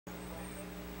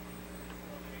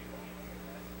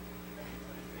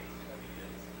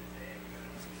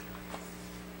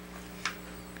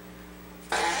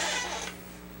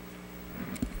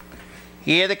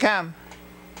Here they come.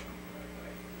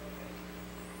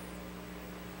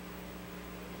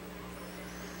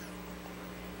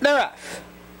 They're off.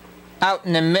 Out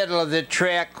in the middle of the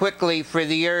track quickly for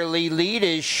the early lead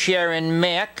is SHARON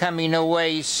MACK. Coming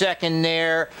away second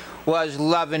there was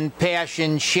Love and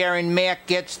Passion. SHARON MACK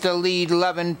gets the lead.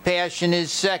 Love and Passion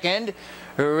is second.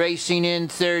 Racing in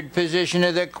third position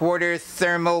of the quarter,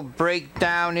 Thermal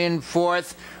Breakdown in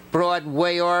fourth.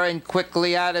 Broadway Aura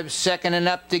quickly out of second and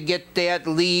up to get that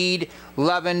lead.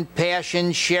 Love and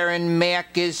Passion, SHARON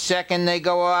MACK is second. They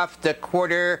go off the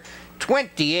quarter,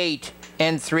 28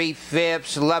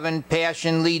 3/5. Love and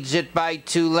Passion leads it by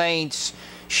 2 lengths.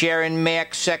 SHARON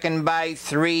MACK second by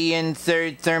 3. In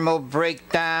third, Thermal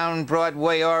Breakdown.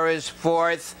 Broadway Aura is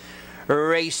fourth.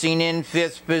 Racing in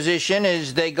fifth position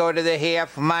as they go to the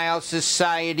half-mile,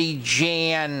 Society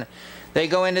Jan. They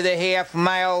go into the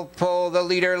half-mile pole. The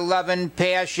leader, Love and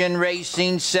Passion,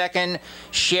 racing second.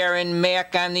 SHARON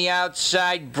MACK on the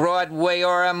outside. Broadway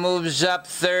Aura moves up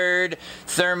third.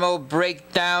 Thermal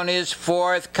Breakdown is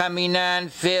fourth. Coming on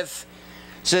fifth,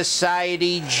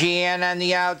 Society Jan on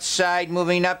the outside,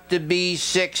 moving up to be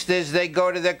sixth. As they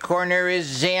go to the corner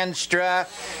is Zanstra,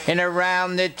 and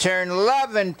around the turn,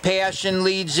 Love and Passion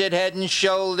leads it head and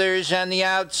shoulders on the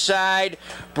outside.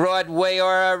 Broadway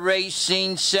Aura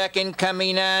racing second.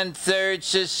 Coming on third,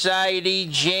 Society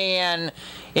Jan.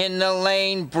 In the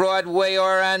lane, Broadway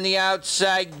Aura on the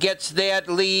outside gets that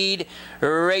lead.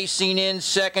 Racing in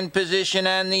second position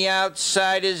on the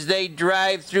outside as they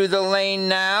drive through the lane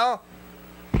now.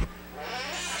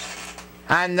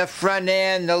 On the front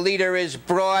end, the leader is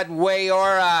Broadway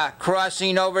Aura,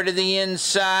 crossing over to the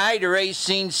inside,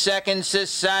 racing second,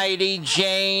 Society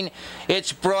Jane.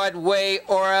 It's Broadway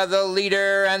Aura, the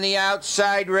leader on the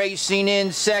outside, racing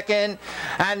in second.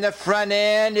 On the front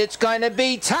end, it's going to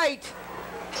be tight.